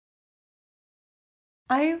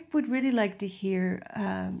I would really like to hear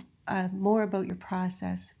more about your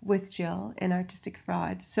process with Jill in Artistic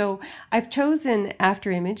Fraud. So I've chosen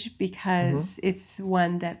AfterImage because it's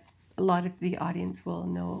one that a lot of the audience will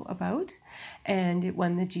know about, and it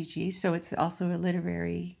won the GG. So it's also a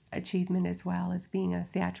literary achievement as well as being a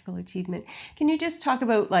theatrical achievement. Can you just talk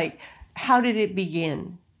about like how did it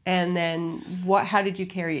begin, and then how did you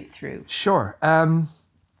carry it through? Sure.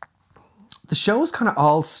 The shows kind of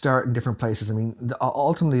all start in different places. I mean,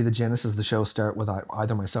 ultimately the genesis of the show start with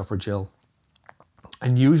either myself or Jill.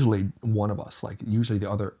 And usually one of us, like usually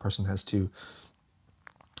the other person has to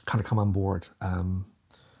kind of come on board.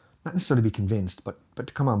 Not necessarily be convinced, but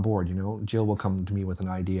to come on board, you know. Jill will come to me with an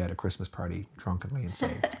idea at a Christmas party drunkenly and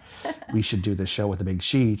say, we should do this show with a big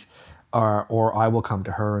sheet. Or I will come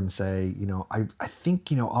to her and say, you know, I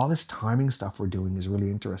think, you know, all this timing stuff we're doing is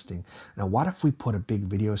really interesting. Now, what if we put a big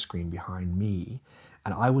video screen behind me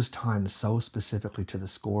and I was timed so specifically to the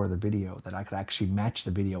score of the video that I could actually match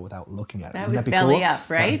the video without looking at it? That was Belly Up,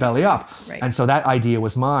 right? That was Belly Up. Right. And so that idea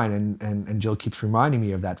was mine. And Jill keeps reminding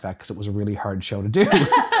me of that fact because it was a really hard show to do.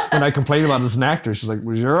 When I complained about it as an actor, she's like, it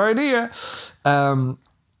was your idea. And,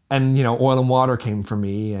 you know, Oil and Water came from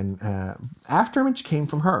me and AfterImage came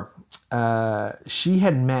from her. She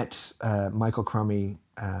had met, Michael Crummey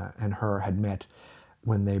and her had met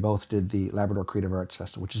when they both did the Labrador Creative Arts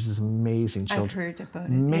Festival, which is this amazing I've heard about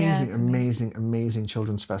it. Amazing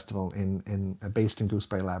children's festival based in Goose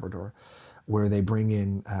Bay, Labrador, where they bring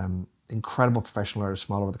in incredible professional artists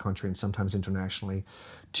from all over the country and sometimes internationally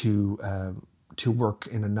to work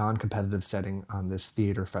in a non-competitive setting on this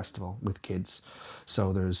theatre festival with kids.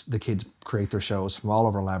 So the kids create their shows from all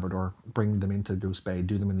over Labrador, bring them into Goose Bay,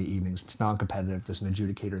 do them in the evenings. It's non-competitive. There's an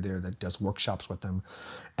adjudicator there that does workshops with them.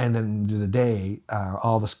 And then through the day,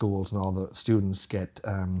 all the schools and all the students get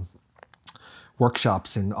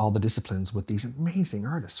workshops in all the disciplines with these amazing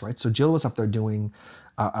artists, right? So Jill was up there doing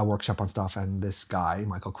a workshop on stuff, and this guy,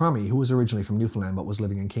 Michael Crummey, who was originally from Newfoundland but was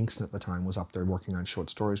living in Kingston at the time, was up there working on short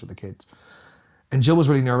stories with the kids. And Jill was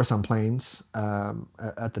really nervous on planes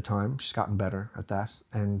at the time. She's gotten better at that.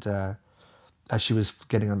 And as she was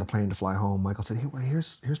getting on the plane to fly home, Michael said, hey, well,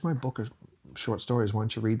 here's my book of short stories. Why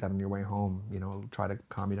don't you read that on your way home? You know, try to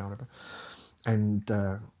calm you down a bit. And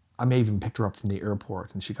I may have even picked her up from the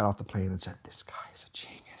airport, and she got off the plane and said, this guy is a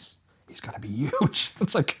genius. He's got to be huge.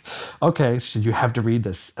 It's like, okay. She said, you have to read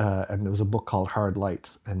this. And there was a book called Hard Light.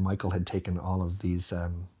 And Michael had taken all of these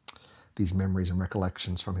memories and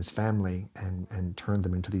recollections from his family and turned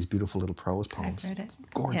them into these beautiful little prose poems. I've read it.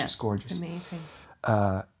 Gorgeous, gorgeous. It's amazing.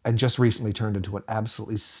 And just recently turned into an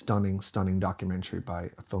absolutely stunning documentary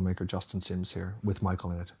by filmmaker Justin Sims here with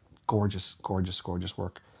Michael in it. Gorgeous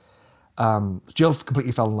work. Jill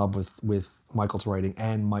completely fell in love with Michael's writing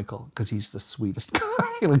and Michael because he's the sweetest guy.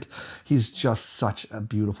 Like, he's just such a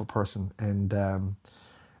beautiful person.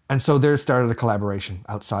 And so there started a collaboration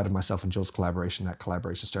outside of myself and Jill's collaboration. That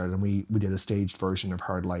collaboration started, and we did a staged version of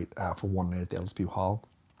Hard Light for one night at the Elspeth Hall.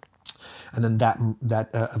 And then that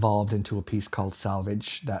evolved into a piece called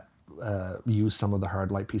Salvage that used some of the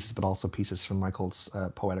Hard Light pieces, but also pieces from Michael's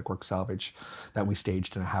poetic work Salvage that we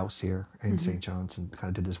staged in a house here in St. John's, and kind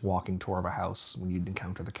of did this walking tour of a house when you'd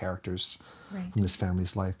encounter the characters from this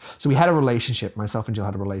family's life. So we had a relationship. Myself and Jill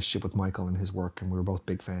had a relationship with Michael and his work, and we were both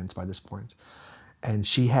big fans by this point. And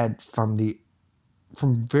she had, from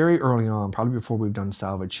very early on, probably before we've done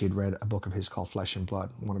Salvage, she had read a book of his called Flesh and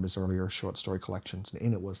Blood, one of his earlier short story collections. And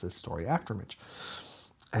in it was this story, AfterImage.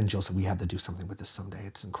 And Jill said, we have to do something with this someday.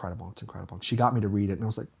 It's incredible. It's incredible. And she got me to read it. And I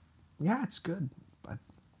was like, yeah, it's good. But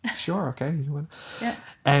sure, okay. You want? Yeah.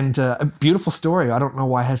 And a beautiful story. I don't know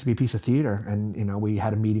why it has to be a piece of theater. And, you know, we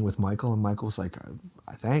had a meeting with Michael, and Michael was like,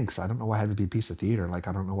 thanks. I don't know why it had to be a piece of theater. Like,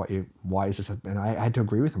 I don't know why is this? And I had to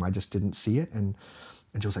agree with him. I just didn't see it. And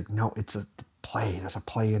Jill was like, no, it's a play. There's a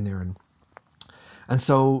play in there. And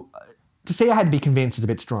so to say I had to be convinced is a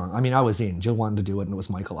bit strong. I mean, I was in. Jill wanted to do it, and it was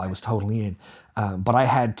Michael. I was totally in. But I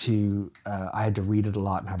had to read it a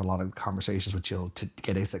lot and have a lot of conversations with Jill to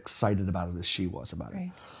get as excited about it as she was about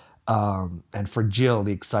it. And for Jill,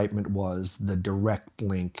 the excitement was the direct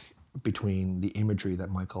link between the imagery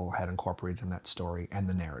that Michael had incorporated in that story and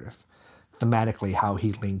the narrative. Thematically, how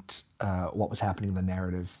he linked what was happening in the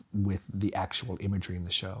narrative with the actual imagery in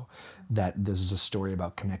the show. That this is a story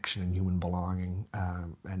about connection and human belonging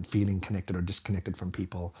and feeling connected or disconnected from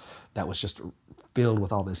people, that was just filled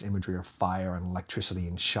with all this imagery of fire and electricity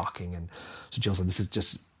and shocking. And so Jill said, this is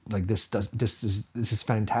just like this is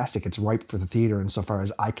fantastic. It's ripe for the theater insofar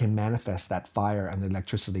as I can manifest that fire and the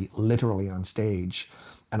electricity literally on stage,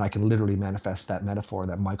 and I can literally manifest that metaphor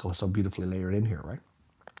that Michael has so beautifully layered in here, right?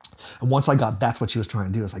 And once I got that's what she was trying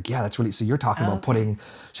to do, I was like, yeah, that's really, so you're talking about putting,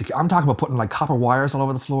 I'm talking about putting like copper wires all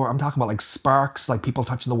over the floor. I'm talking about like sparks, like people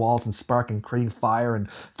touching the walls and spark and creating fire and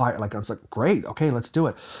fire. Like I was like, great, okay, let's do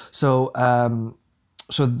it. So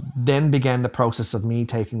so then began the process of me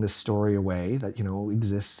taking this story away that, you know,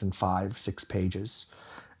 exists in 5-6 pages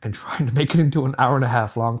and trying to make it into an 1.5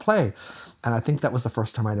 hour long play. And I think that was the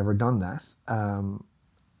first time I'd ever done that.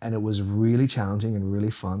 And it was really challenging and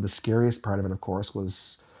really fun. The scariest part of it, of course,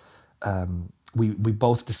 was we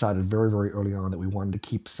both decided very, very early on that we wanted to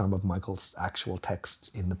keep some of Michael's actual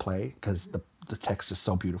text in the play because the text is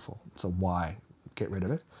so beautiful. So why get rid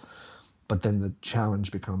of it? But then the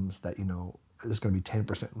challenge becomes that, you know, there's going to be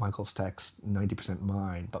 10% Michael's text, 90%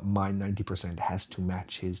 mine, but my 90% has to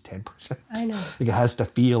match his 10%. I know. Like it has to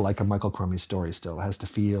feel like a Michael Crummey story still. It has to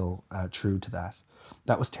feel true to that.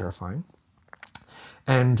 That was terrifying.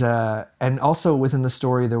 And also within the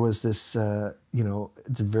story, there was this, you know,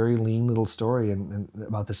 it's a very lean little story and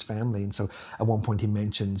about this family. And so at one point he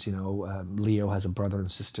mentions, you know, Leo has a brother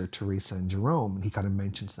and sister, Teresa and Jerome, and he kind of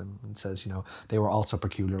mentions them and says, you know, they were also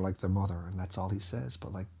peculiar like their mother. And that's all he says.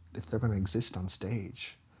 But like, if they're going to exist on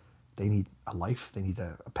stage, they need a life, they need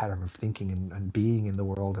a pattern of thinking and being in the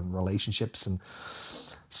world and relationships. And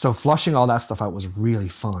so flushing all that stuff out was really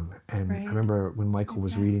fun. And I remember when Michael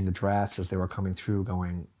was reading the drafts as they were coming through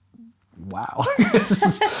going, wow,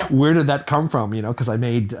 where did that come from? You know, because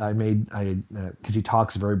because he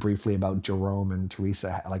talks very briefly about Jerome and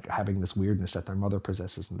Teresa, like having this weirdness that their mother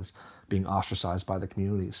possesses and this being ostracized by the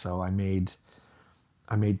community. So I made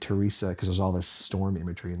Teresa, because there's all this storm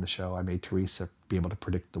imagery in the show, I made Teresa be able to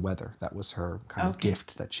predict the weather. That was her kind of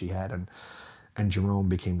gift that she had. And Jerome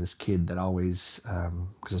became this kid that always,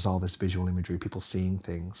 because there's all this visual imagery, people seeing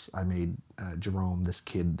things. I made Jerome this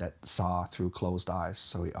kid that saw through closed eyes.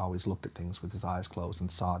 So he always looked at things with his eyes closed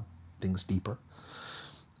and saw things deeper.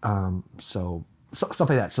 So stuff like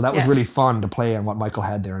that. So that was really fun to play on what Michael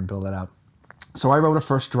had there and build that out. So I wrote a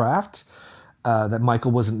first draft. That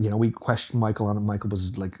Michael wasn't, you know, we questioned Michael on it. Michael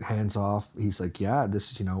was like hands off. He's like, yeah,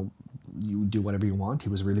 this, you know, you do whatever you want. He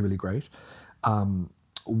was really, really great.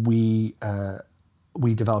 We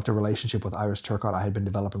developed a relationship with Iris Turcotte. I had been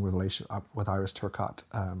developing a relationship with Iris Turcotte,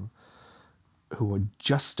 who had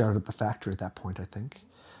just started at the factory at that point, I think.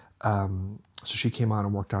 So she came on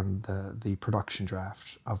and worked on the production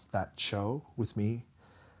draft of that show with me.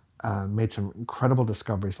 Made some incredible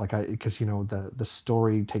discoveries, because you know the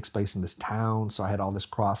story takes place in this town, so I had all this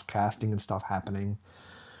cross casting and stuff happening.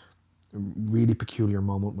 Really peculiar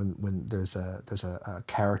moment when there's a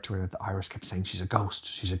character in it that Iris kept saying she's a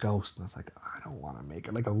ghost, and I was like, I don't want to make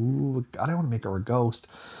her I don't want to make her a ghost,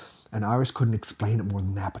 and Iris couldn't explain it more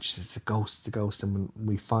than that, but she said it's a ghost, and when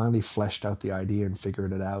we finally fleshed out the idea and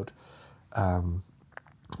figured it out,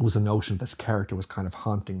 was the notion that this character was kind of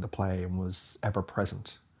haunting the play and was ever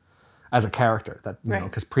present as a character, that, you know,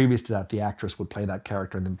 because previous to that, the actress would play that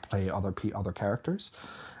character and then play other characters.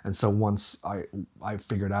 And so once I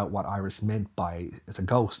figured out what Iris meant by it's a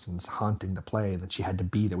ghost and it's haunting the play, and that she had to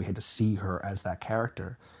be there, we had to see her as that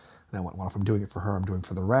character. And I went, well, if I'm doing it for her, I'm doing it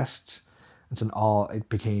for the rest. And so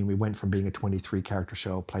we went from being a 23 character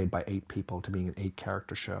show played by 8 people to being an 8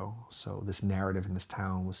 character show. So this narrative in this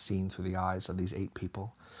town was seen through the eyes of these 8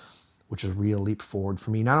 people, which is a real leap forward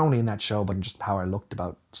for me, not only in that show, but in just how I looked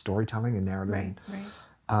about storytelling and narrative.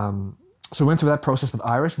 Right. So we went through that process with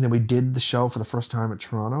Iris, and then we did the show for the first time at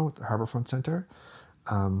Toronto at the Harbourfront Centre.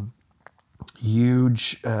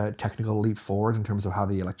 Huge technical leap forward in terms of how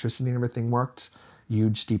the electricity and everything worked.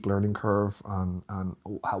 Huge steep learning curve on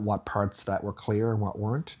what parts that were clear and what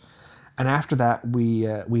weren't. And after that, we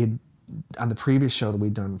had, on the previous show that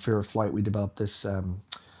we'd done, Fear of Flight, we developed this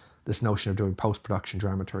notion of doing post-production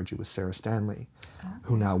dramaturgy with Sarah Stanley,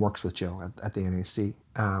 who now works with Jill at the NAC.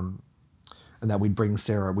 And that we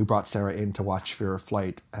brought Sarah in to watch Fear of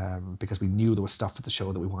Flight because we knew there was stuff at the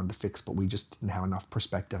show that we wanted to fix, but we just didn't have enough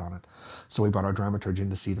perspective on it. So we brought our dramaturge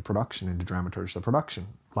in to see the production and to dramaturge the production,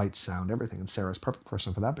 light, sound, everything. And Sarah's a perfect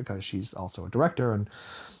person for that because she's also a director.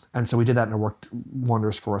 And so we did that, and it worked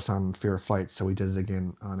wonders for us on Fear of Flight. So we did it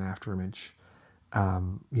again on AfterImage.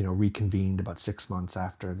 Reconvened about 6 months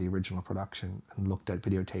after the original production and looked at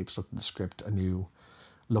videotapes, looked at the script anew,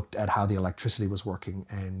 looked at how the electricity was working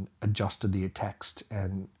and adjusted the text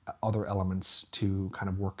and other elements to kind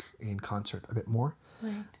of work in concert a bit more.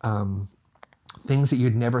 Right. Things that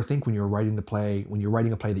you'd never think when you're writing the play, when you're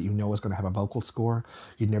writing a play that you know is going to have a vocal score,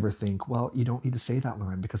 you'd never think, well, you don't need to say that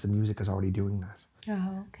line because the music is already doing that.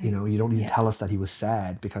 Oh, okay. You know, you don't need to tell us that he was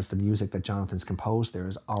sad because the music that Jonathan's composed there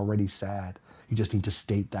is already sad. You just need to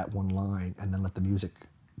state that one line and then let the music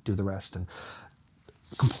do the rest. And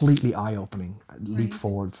completely eye-opening leap Right.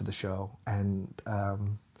 forward for the show. And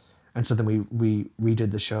so then we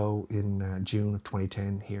redid the show in June of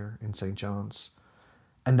 2010 here in St. John's.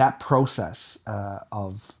 And that process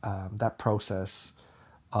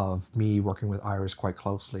of me working with Iris quite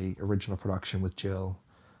closely, original production with Jill,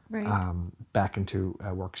 Right. back into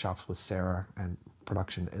workshops with Sarah and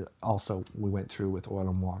production. Also, we went through with Oil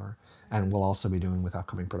and Water, and we'll also be doing with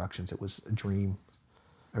upcoming productions. It was a dream.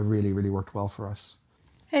 It really, really worked well for us.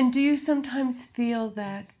 And do you sometimes feel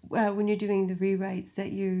that when you're doing the rewrites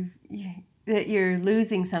that that you're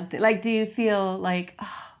losing something? Like, do you feel like,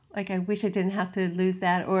 oh, like I wish I didn't have to lose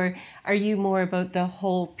that, or are you more about the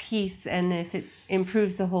whole piece, and if it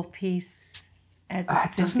improves the whole piece as It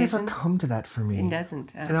it's doesn't ever envisioned? come to that for me. It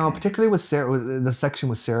doesn't. You know, Okay. particularly with Sarah, the section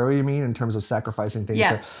with Sarah, you mean, in terms of sacrificing things.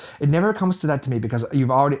 Yeah. It never comes to that to me because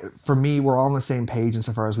you've already, for me, we're all on the same page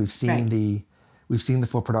insofar as we've seen Right. we've seen the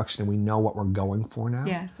full production and we know what we're going for now.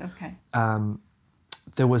 Yes. Okay.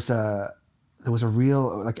 There was a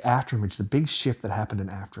real, like, AfterImage, the big shift that happened in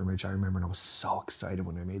AfterImage, I remember, and I was so excited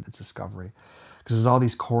when I made this discovery, because there's all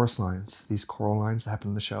these chorus lines, these choral lines that happen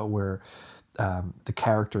in the show where the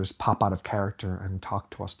characters pop out of character and talk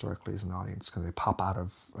to us directly as an audience, because they pop out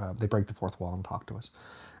of, they break the fourth wall and talk to us,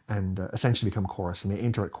 and essentially become chorus, and they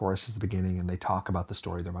enter at chorus at the beginning, and they talk about the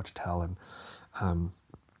story they're about to tell, and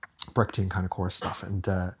Brechtian kind of chorus stuff, and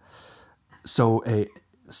so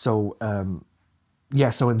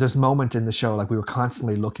in this moment in the show, like, we were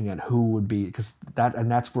constantly looking at who would be, because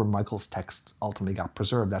that's where Michael's text ultimately got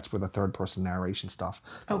preserved. That's where the third person narration stuff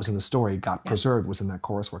that was in the story got preserved, was in that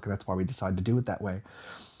chorus work, and that's why we decided to do it that way.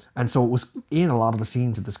 And so it was in a lot of the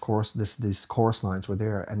scenes that these chorus lines were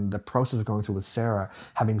there, and the process of going through with Sarah,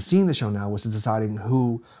 having seen the show now, was deciding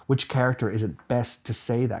which character is it best to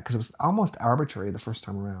say that, because it was almost arbitrary the first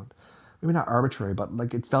time around. Maybe not arbitrary, but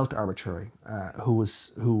like it felt arbitrary, who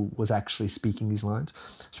was actually speaking these lines.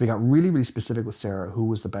 So we got really, really specific with Sarah, who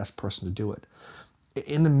was the best person to do it.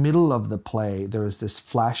 In the middle of the play, there is this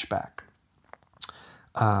flashback.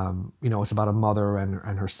 It's about a mother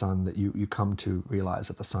and her son, that you come to realize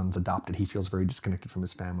that the son's adopted. He feels very disconnected from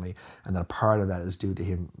his family, and that a part of that is due to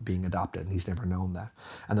him being adopted, and he's never known that.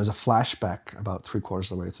 And there's a flashback about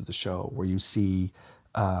 3/4 of the way through the show where you see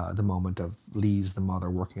the moment of Lise, the mother,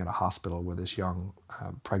 working at a hospital where this young,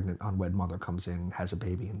 pregnant, unwed mother comes in, has a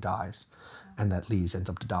baby, and dies. And that Lise ends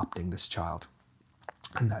up adopting this child.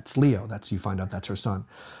 And that's Leo. You find out that's her son.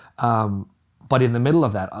 But in the middle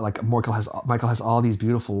of that, like, Michael has all these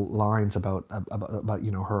beautiful lines about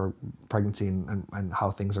her pregnancy and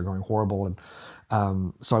how things are going horrible.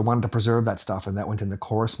 And so I wanted to preserve that stuff, and that went in the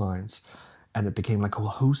chorus lines. And it became like, well,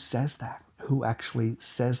 who says that? Who actually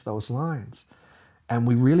says those lines? And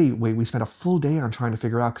we spent a full day on trying to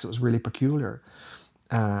figure out, because it was really peculiar.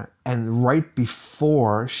 And right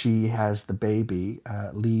before she has the baby,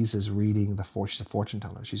 Lise is reading she's a fortune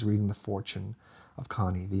teller. She's reading the fortune of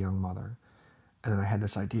Connie, the young mother. And then I had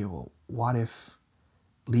this idea, well, what if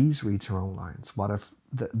Lise reads her own lines? What if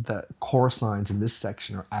the chorus lines in this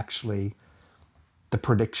section are actually the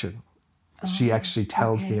prediction? She actually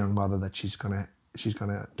tells the young mother that she's gonna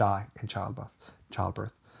die in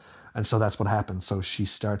childbirth. And so that's what happens. So she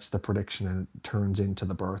starts the prediction, and it turns into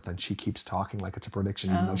the birth, and she keeps talking like it's a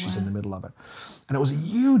prediction, even though she's in the middle of it. And it was a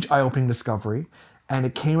huge eye-opening discovery. And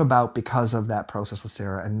it came about because of that process with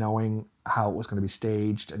Sarah, and knowing how it was going to be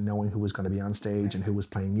staged, and knowing who was going to be on stage, and who was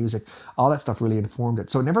playing music. All that stuff really informed it.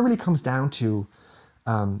 So it never really comes down to,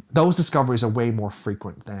 those discoveries are way more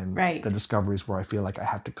frequent than the discoveries where I feel like I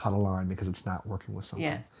have to cut a line because it's not working with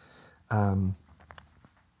something. Yeah.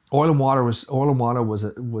 Oil and Water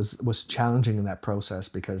was challenging in that process,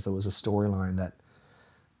 because there was a storyline that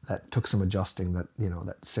took some adjusting, that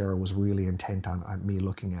Sarah was really intent on me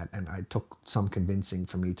looking at, and I took some convincing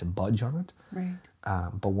for me to budge on it. Right.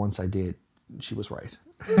 But once I did, she was right.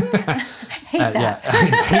 I hate that. Yeah,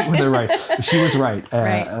 I hate when they're right. She was right.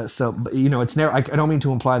 Right. So it's never. I don't mean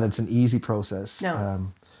to imply that it's an easy process.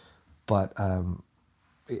 No. But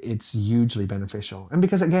it's hugely beneficial, and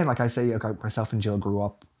because, again, like I say, myself and Jill grew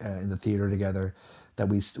up in the theater together, that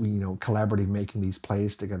we collaboratively making these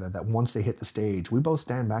plays together, that once they hit the stage, we both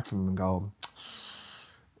stand back from them and go,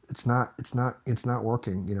 it's not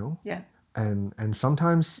working, Yeah. and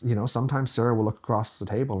sometimes Sarah will look across the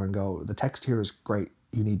table and go, the text here is great,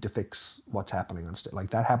 you need to fix what's happening on stage.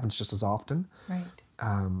 Like, that happens just as often. Right.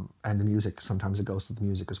 And the music, sometimes it goes to the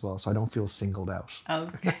music as well, so I don't feel singled out.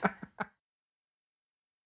 Okay.